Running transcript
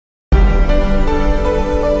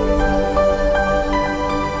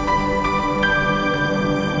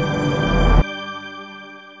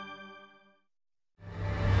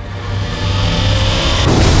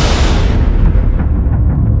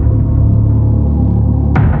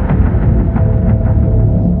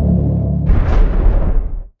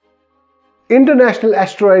International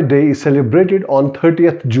Asteroid Day is celebrated on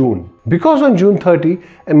 30th June. Because on June 30,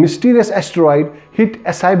 a mysterious asteroid hit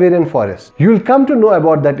a Siberian forest. You will come to know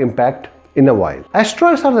about that impact in a while.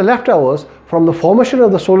 Asteroids are the leftovers from the formation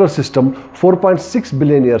of the solar system 4.6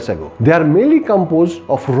 billion years ago. They are mainly composed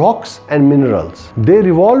of rocks and minerals. They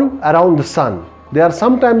revolve around the sun. They are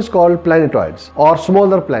sometimes called planetoids or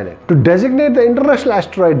smaller planets. To designate the International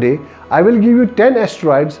Asteroid Day, I will give you 10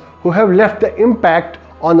 asteroids who have left the impact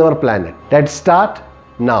on our planet. Let's start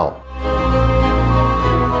now.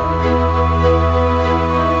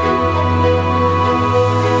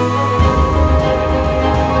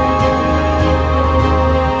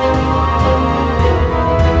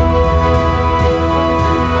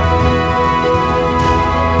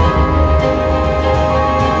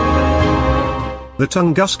 The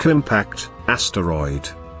Tunguska Impact, Asteroid.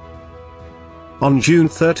 On June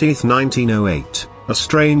 30, 1908, a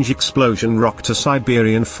strange explosion rocked a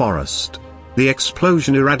Siberian forest. The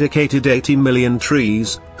explosion eradicated 80 million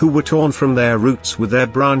trees, who were torn from their roots with their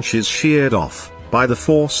branches sheared off, by the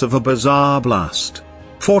force of a bizarre blast.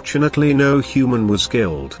 Fortunately, no human was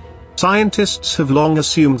killed. Scientists have long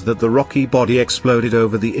assumed that the rocky body exploded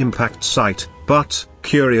over the impact site, but,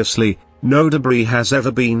 curiously, no debris has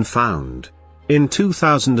ever been found. In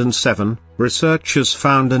 2007, researchers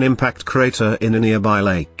found an impact crater in a nearby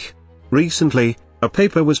lake. Recently, a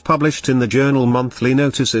paper was published in the journal Monthly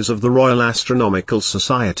Notices of the Royal Astronomical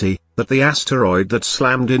Society, that the asteroid that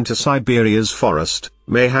slammed into Siberia's forest,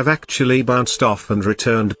 may have actually bounced off and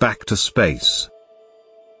returned back to space.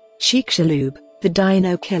 Chicxulub, the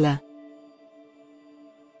dino killer.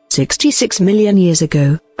 66 million years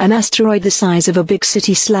ago, an asteroid the size of a big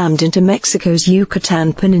city slammed into Mexico's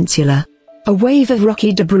Yucatan Peninsula. A wave of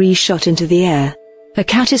rocky debris shot into the air. A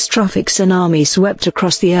catastrophic tsunami swept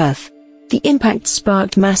across the Earth. The impact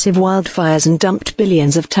sparked massive wildfires and dumped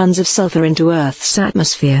billions of tons of sulfur into Earth's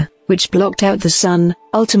atmosphere, which blocked out the sun,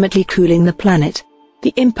 ultimately cooling the planet.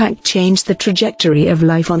 The impact changed the trajectory of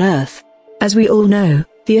life on Earth. As we all know,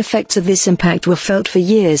 the effects of this impact were felt for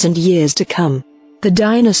years and years to come. The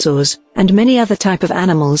dinosaurs, and many other types of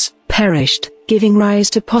animals, perished, giving rise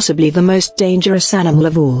to possibly the most dangerous animal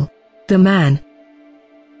of all. The man.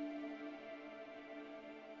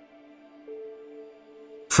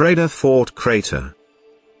 VREDEFORT crater.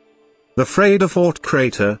 The VREDEFORT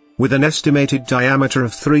crater, with an estimated diameter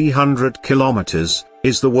of 300 kilometers,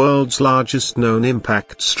 is the world's largest known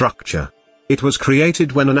impact structure. It was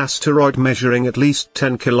created when an asteroid measuring at least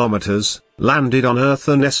 10 kilometers, landed on Earth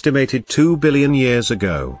an estimated 2 billion years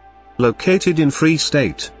ago. Located in Free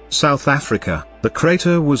State, South Africa, the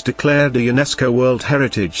crater was declared a UNESCO World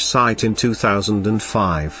Heritage Site in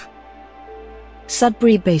 2005.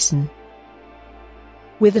 Sudbury Basin.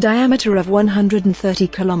 With a diameter of 130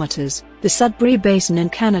 kilometers, the Sudbury Basin in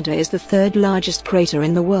Canada is the third largest crater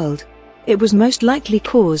in the world. It was most likely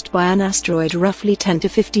caused by an asteroid roughly 10 to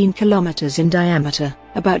 15 kilometers in diameter,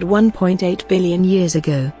 about 1.8 billion years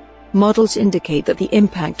ago. Models indicate that the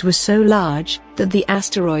impact was so large that the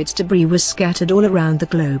asteroid's debris was scattered all around the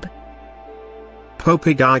globe.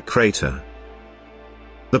 POPIGAI crater.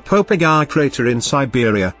 The POPIGAI crater in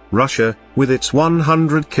Siberia, Russia, with its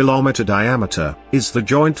 100-kilometer diameter, is the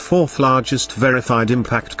joint fourth largest verified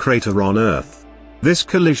impact crater on Earth. This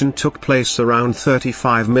collision took place around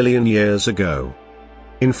 35 million years ago.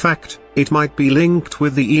 In fact, it might be linked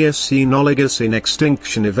with the Eocene Oligocene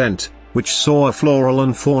extinction event, which saw a floral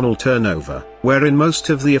and faunal turnover, wherein most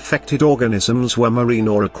of the affected organisms were marine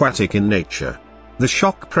or aquatic in nature. The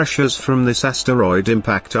shock pressures from this asteroid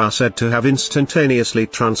impact are said to have instantaneously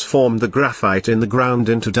transformed the graphite in the ground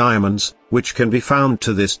into diamonds, which can be found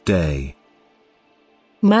to this day.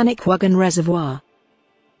 MANICOUAGAN Reservoir.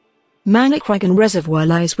 MANICOUAGAN Reservoir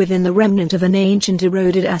lies within the remnant of an ancient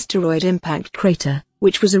eroded asteroid impact crater,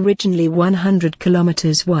 which was originally 100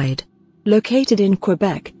 kilometers wide. Located in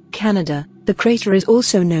Quebec, Canada, the crater is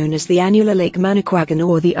also known as the annular Lake Manicouagan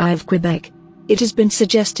or the Eye of Quebec. It has been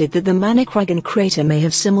suggested that the Manicouagan crater may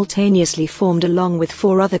have simultaneously formed along with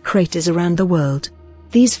 4 other craters around the world.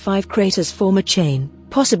 These 5 craters form a chain,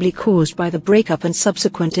 possibly caused by the breakup and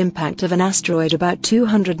subsequent impact of an asteroid about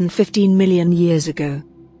 215 million years ago.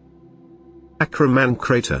 ACRAMAN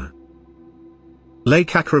crater.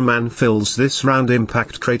 Lake ACRAMAN fills this round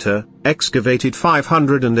impact crater, excavated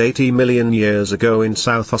 580 million years ago in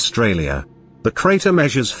South Australia. The crater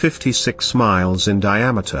measures 56 miles in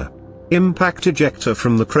diameter. Impact ejecta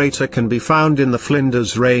from the crater can be found in the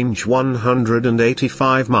Flinders Range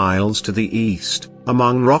 185 miles to the east,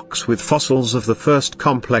 among rocks with fossils of the first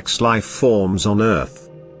complex life forms on Earth.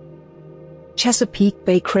 Chesapeake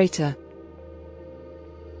Bay Crater.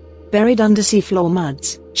 Buried under seafloor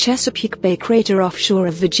muds, Chesapeake Bay crater offshore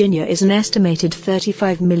of Virginia is an estimated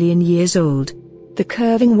 35 million years old. The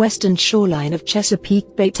curving western shoreline of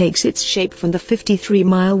Chesapeake Bay takes its shape from the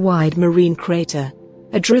 53-mile-wide marine crater.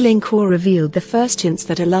 A drilling core revealed the first hints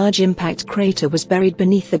that a large impact crater was buried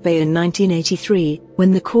beneath the bay in 1983,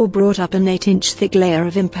 when the core brought up an 8-inch thick layer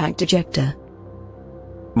of impact ejecta.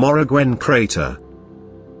 Moraguen Crater.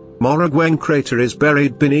 Moraguen Crater is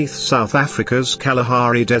buried beneath South Africa's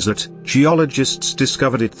Kalahari Desert. Geologists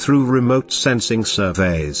discovered it through remote sensing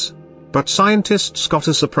surveys. But scientists got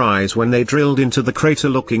a surprise when they drilled into the crater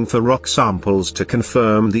looking for rock samples to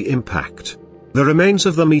confirm the impact. The remains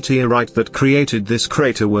of the meteorite that created this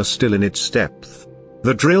crater were still in its depth.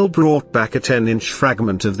 The drill brought back a 10-inch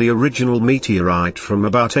fragment of the original meteorite from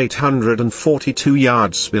about 842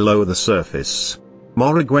 yards below the surface.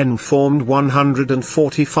 Moraguen formed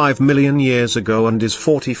 145 million years ago and is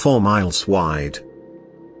 44 miles wide.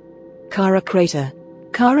 Kara Crater.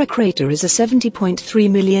 Kara Crater is a 70.3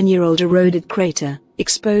 million-year-old eroded crater,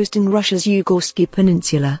 exposed in Russia's Yugorsky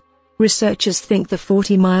Peninsula. Researchers think the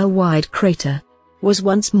 40-mile-wide crater was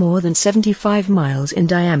once more than 75 miles in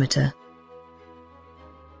diameter.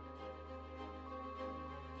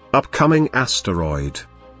 Upcoming asteroid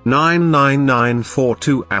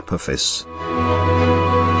 99942 Apophis.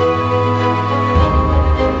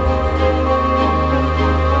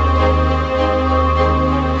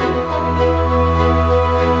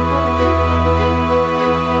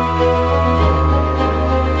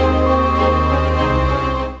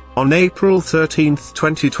 On April 13,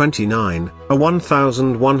 2029, a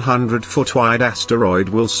 1,100-foot wide asteroid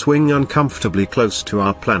will swing uncomfortably close to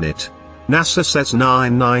our planet. NASA says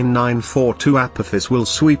 99942 Apophis will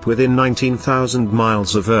sweep within 19,000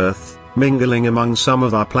 miles of Earth, mingling among some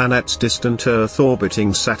of our planet's distant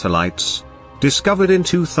Earth-orbiting satellites. Discovered in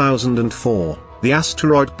 2004, the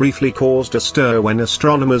asteroid briefly caused a stir when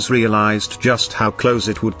astronomers realized just how close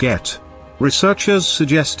it would get. Researchers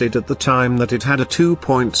suggested at the time that it had a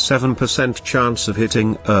 2.7% chance of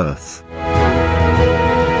hitting Earth.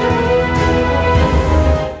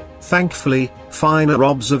 Thankfully, finer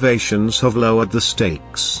observations have lowered the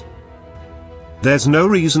stakes. There's no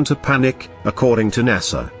reason to panic, according to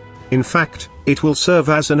NASA. In fact, it will serve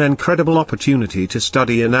as an incredible opportunity to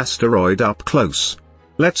study an asteroid up close.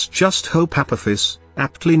 Let's just hope Apophis,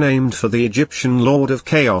 aptly named for the Egyptian Lord of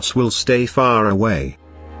Chaos, will stay far away.